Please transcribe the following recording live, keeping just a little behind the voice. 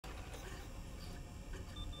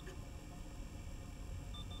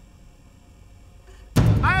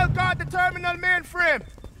terminal mainframe!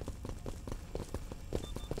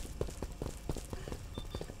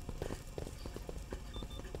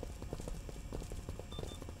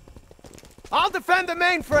 I'll defend the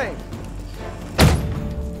mainframe!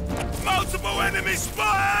 Multiple enemy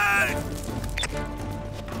spotted!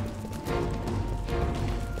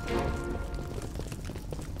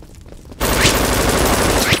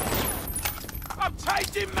 I'm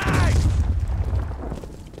changing mag!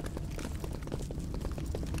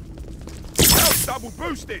 Health double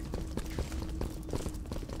boosted!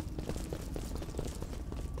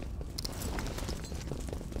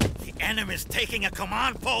 The enemy's taking a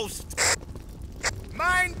command post!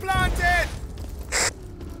 Mine planted!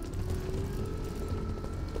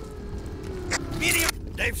 Medium!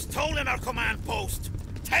 They've stolen our command post!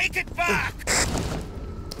 Take it back!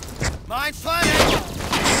 Mine planted!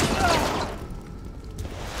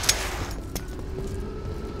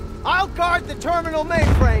 I'll guard the terminal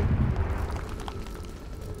mainframe!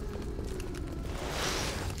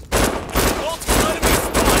 Multiple enemy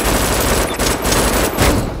spotted!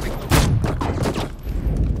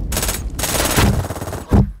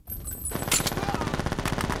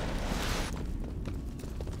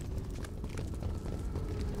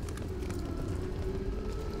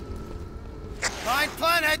 Mine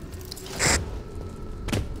planted!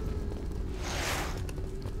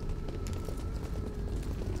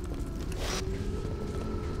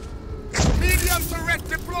 Medium turret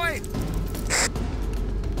deployed!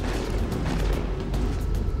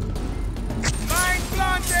 Mine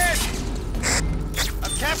planted!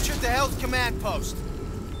 I've captured the health command post.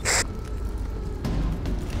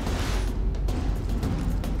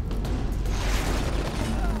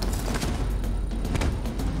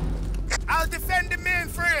 I'll defend the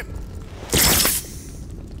mainframe!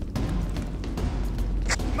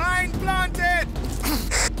 Mine planted!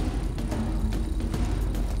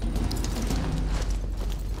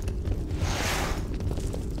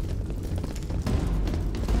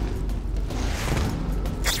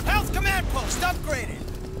 Health command post upgraded!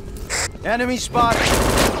 Enemy spotted!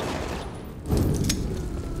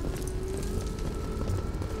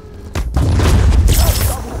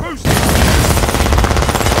 Boosted!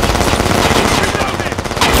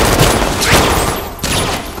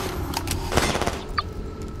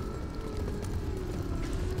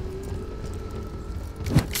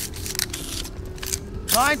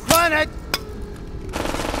 Mine planted!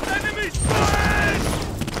 Enemy spotted!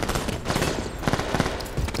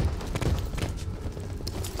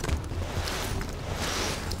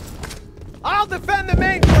 I'll defend the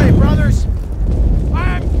mainframe, brothers!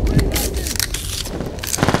 I'm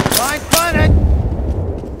Mine planted!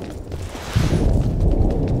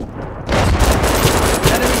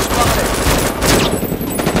 Enemy spotted!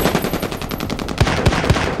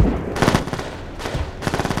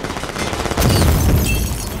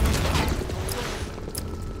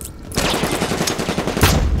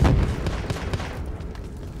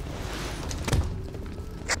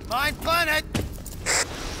 Mine planted!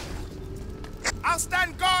 I'll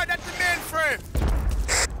stand guard at the mainframe!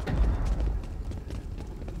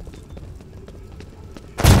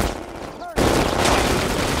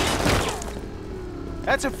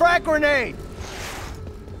 That's a frag grenade!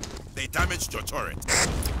 They damaged your turret.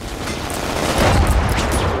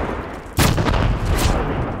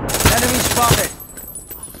 Enemy spotted!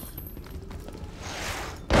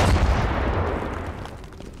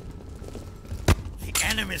 The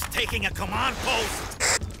enemy's taking a command post!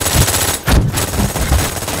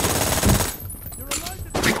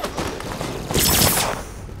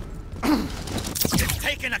 They've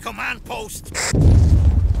taken a command post!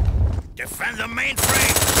 Defend the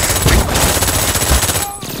mainframe!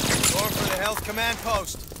 Door for the health command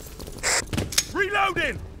post.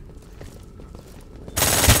 Reloading!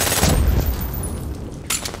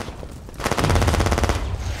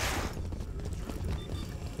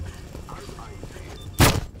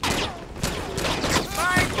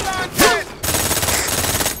 Mine planted!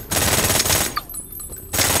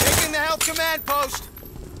 Taking the health command post.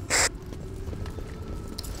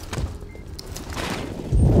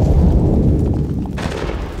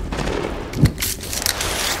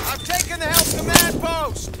 I've taken the health command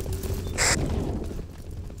post.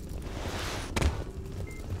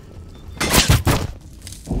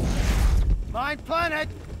 Mine planted.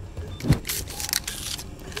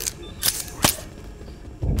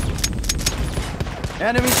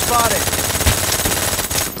 Enemy spotted.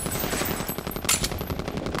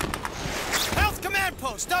 Health command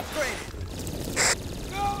post upgraded.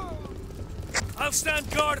 I'll stand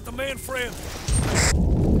guard at the mainframe.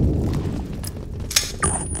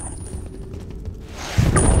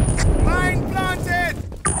 Mine planted!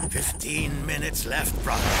 15 minutes left,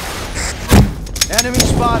 brother. Enemy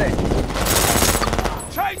spotted.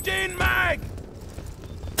 Changing mag!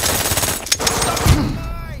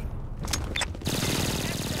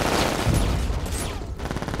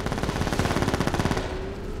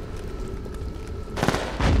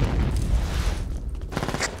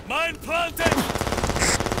 Mine planted!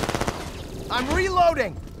 I'm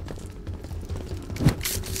reloading.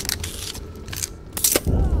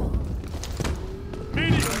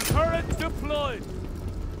 Medium turret deployed!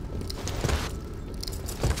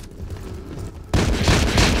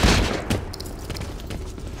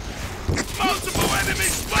 Multiple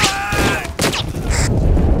enemies spotted!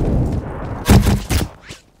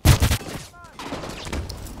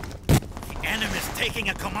 The enemy's taking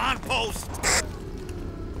a command post.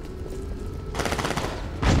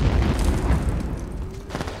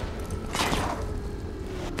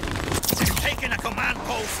 Taking a command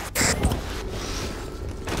post.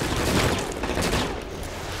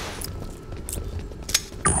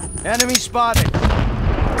 Enemy spotted.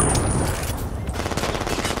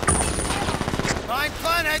 Mine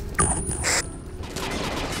planted.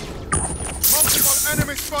 Multiple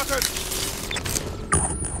enemies spotted.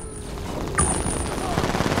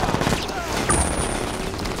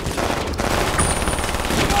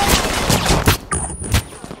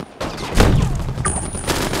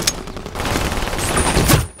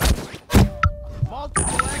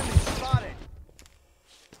 Multiple enemies spotted.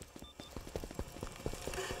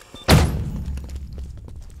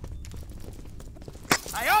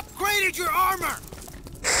 I upgraded your armor.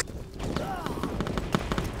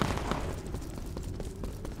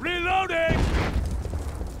 Reloading!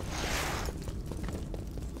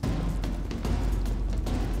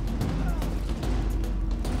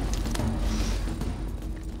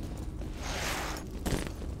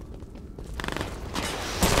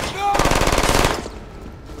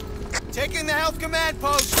 Taking the health command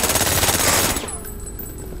post.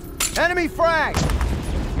 Enemy frag.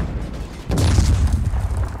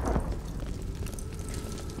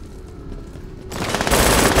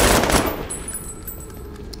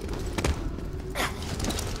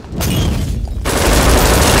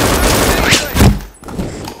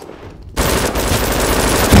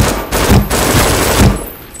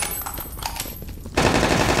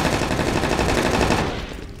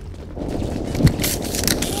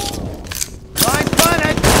 Mine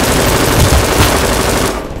planted.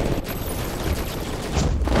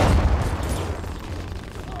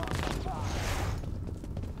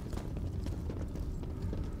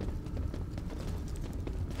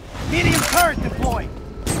 Medium turret deployed.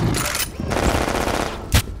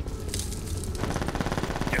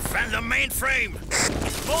 Defend the mainframe.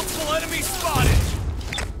 Multiple enemies spotted!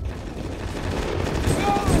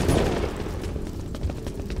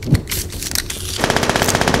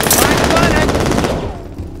 Mine planted.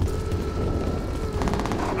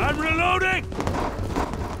 I'm reloading!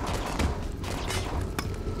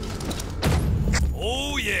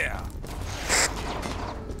 Oh yeah!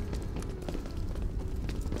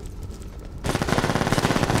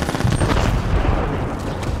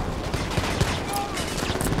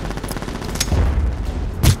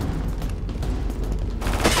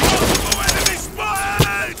 Multiple enemies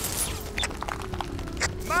spotted!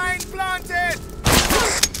 Mine planted.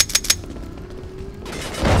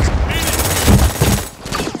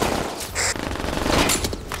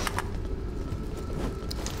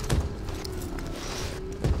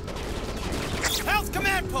 Health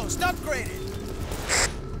command post upgraded.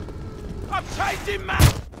 I'm changing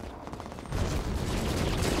map!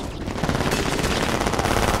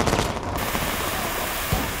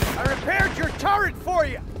 I repaired your turret for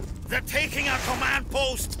you. They're taking a command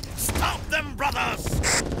post. Stop them, brothers.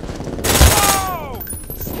 Oh!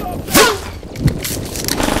 Stop that!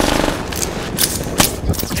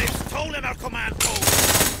 They've stolen our command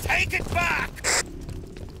post. Take it back.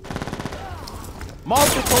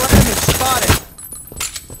 Multiple enemies spotted.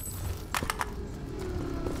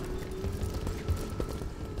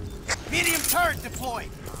 Medium turret deployed.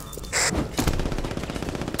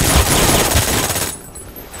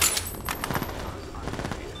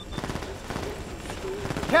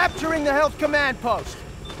 Capturing the health command post.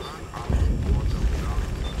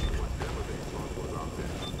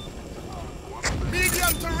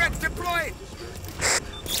 Medium turret deployed.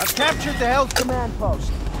 I've captured the health command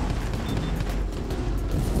post.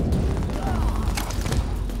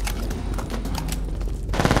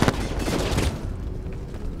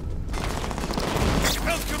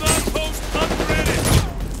 Health command post upgraded!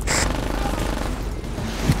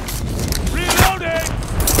 Reloading!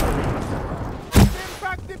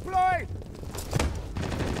 Impact deployed.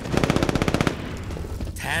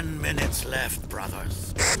 10 10 minutes left,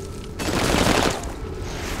 brothers.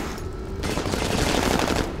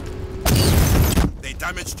 They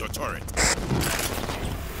damaged your turret.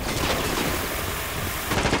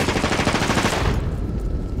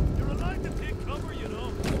 You're allowed to take cover, you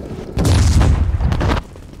know.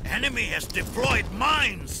 Enemy has deployed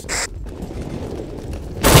mines!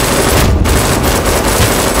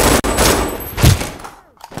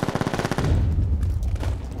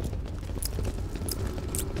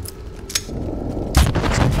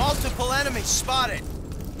 Multiple enemies spotted.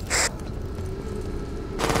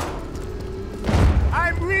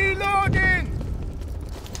 I'm reloading!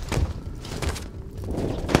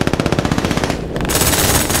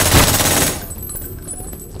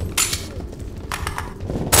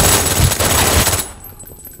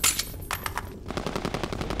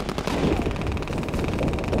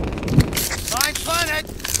 Mine planted.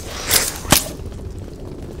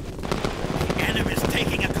 Enemy's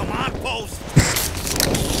taking a command post!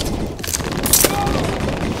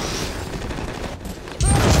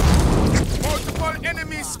 Multiple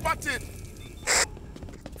enemies spotted!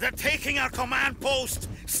 They're taking our command post!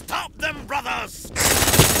 Stop them, brothers!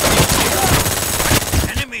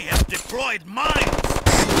 Enemy has deployed mines!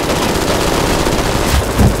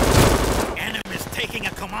 Enemy's taking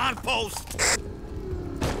a command post!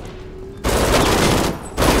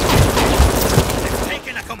 They've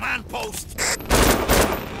taken a command post!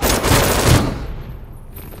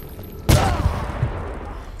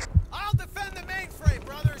 I'll defend the mainframe,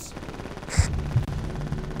 brothers.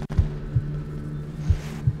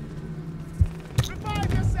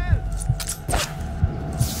 Revive yourselves!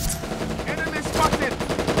 Enemy spotted!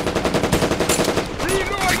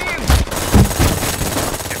 Reloading!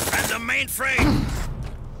 Defend the mainframe!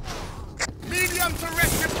 Medium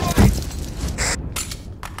turret deployed!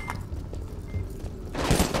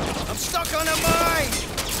 I'm stuck on a mine.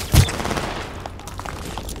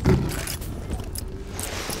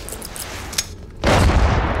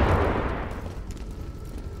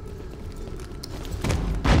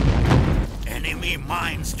 Enemy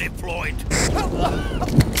mines deployed!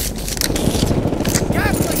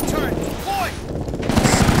 Gatling turret deployed.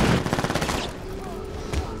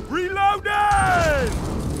 Reloading!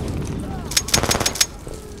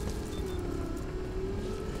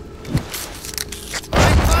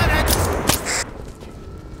 Mine planted.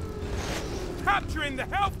 Capturing the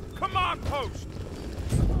health command post!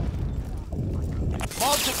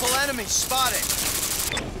 Multiple enemies spotted.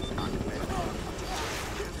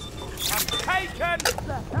 I've taken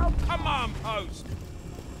the health command post!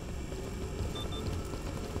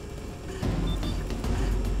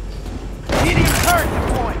 Medium turret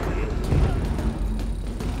deployed.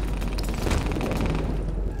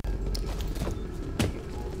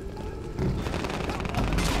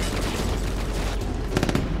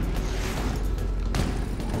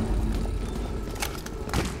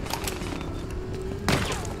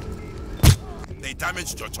 They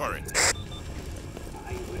damaged your turret.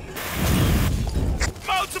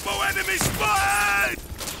 Multiple enemies spotted!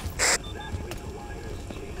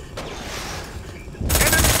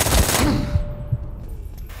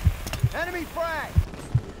 Enemy frag.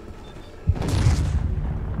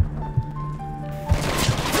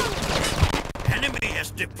 Enemy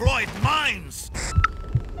has deployed mines!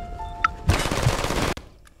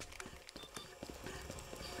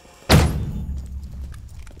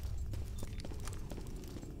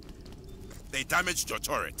 They damaged your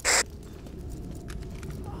turret.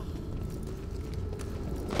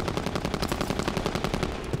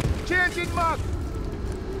 Changing mark!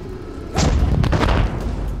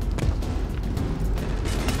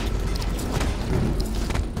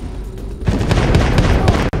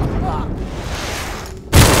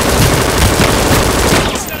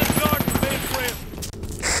 Stand guard for mainframe!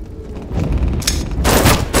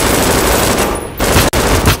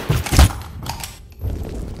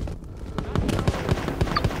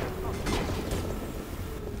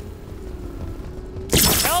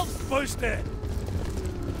 Health boosted!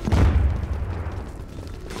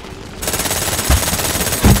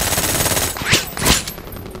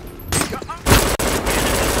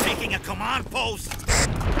 Enemy's taking a command post!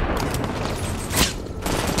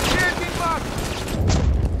 Changing mark!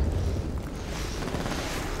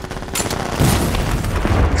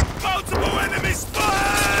 Multiple enemies spotted!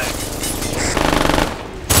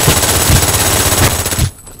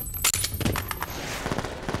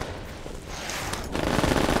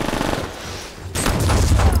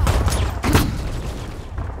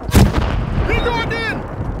 Reloading!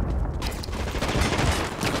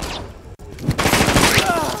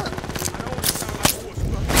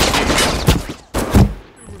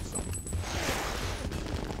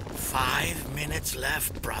 minutes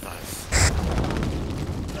left, brothers.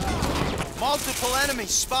 Multiple enemies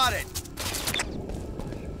spotted.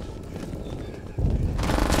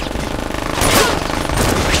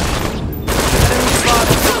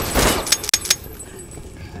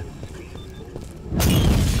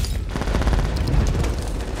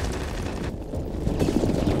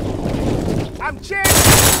 I'm changing!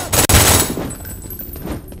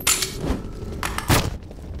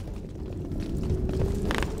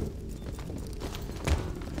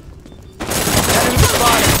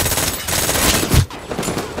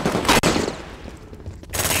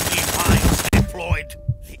 Deployed.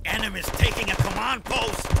 The enemy's taking a command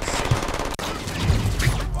post.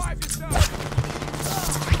 Revive yourself!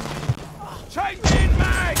 Changing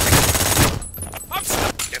mag! I'm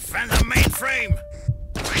stuck! Defend the mainframe.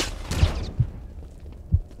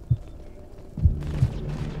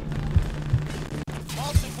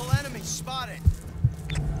 Multiple enemies spotted.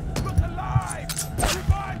 Look alive!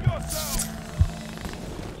 Revive yourself!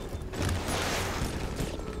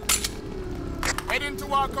 Head into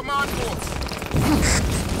our command post.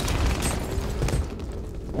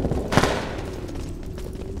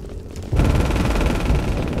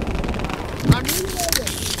 I'm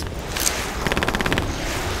reloading.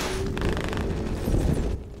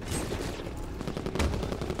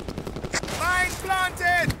 Mine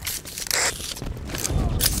planted!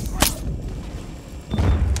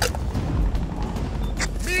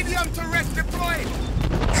 Medium turret deployed!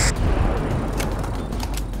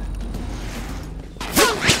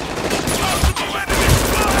 Multiple enemies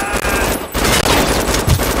spotted!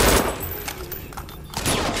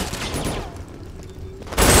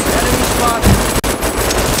 Enemy spotted.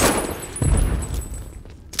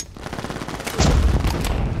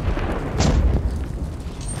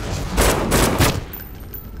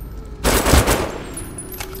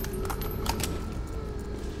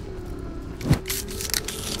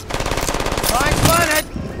 Mine spotted.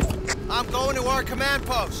 I'm going to our command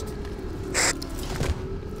post.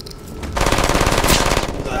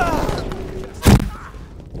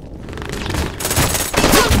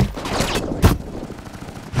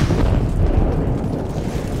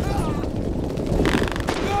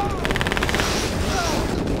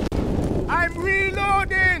 I'm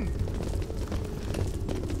reloading!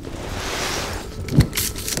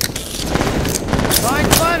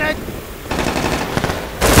 Mine spotted.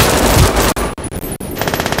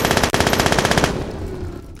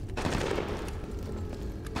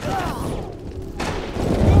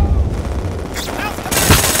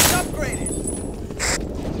 Upgraded.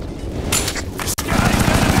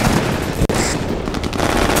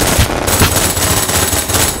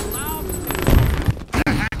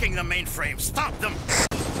 They're hacking the mainframe. Stop them.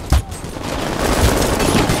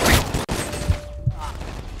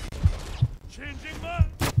 Changing mag.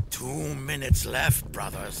 2 minutes left,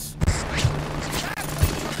 brothers.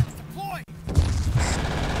 Deploy.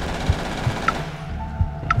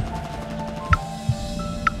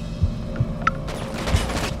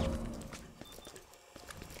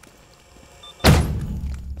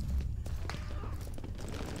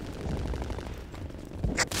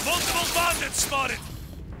 Multiple bandits spotted.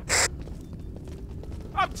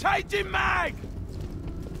 I'm changing mag!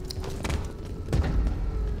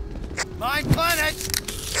 Mine planted.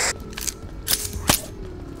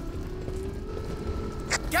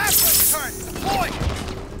 Gas turret deployed.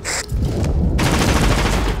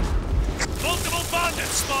 Multiple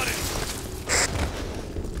bandits spotted.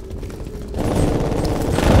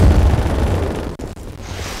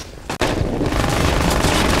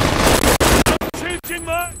 Changing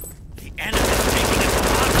mag. The enemy's taking a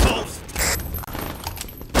command post.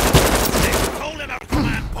 They've stolen our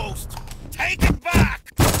command post. Take it back.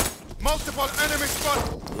 Multiple enemy spot!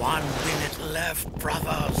 1 minute left,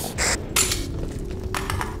 brothers.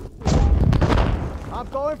 I'm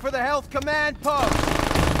going for the health command post.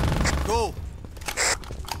 Go.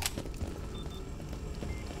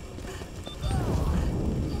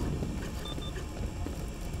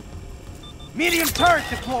 Medium turret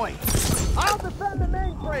deployed. I'll defend the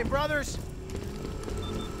mainframe, brothers.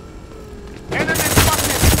 Enemy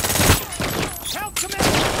spotted! Health command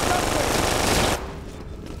post.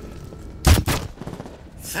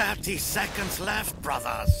 30 seconds left,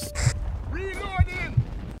 brothers. Reloading!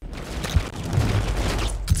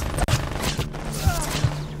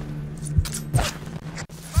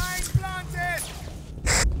 Mine planted!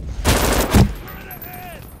 Turret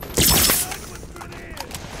ahead.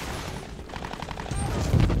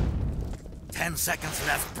 10 seconds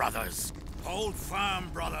left, brothers. Hold firm,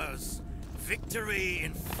 brothers. Victory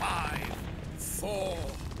in 5, 4,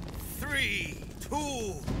 3, 2,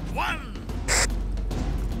 1.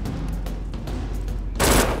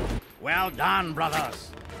 Well done, brothers.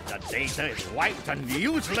 The data is wiped and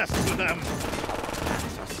useless to them.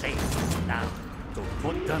 Plans are safe now to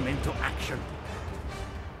put them into action.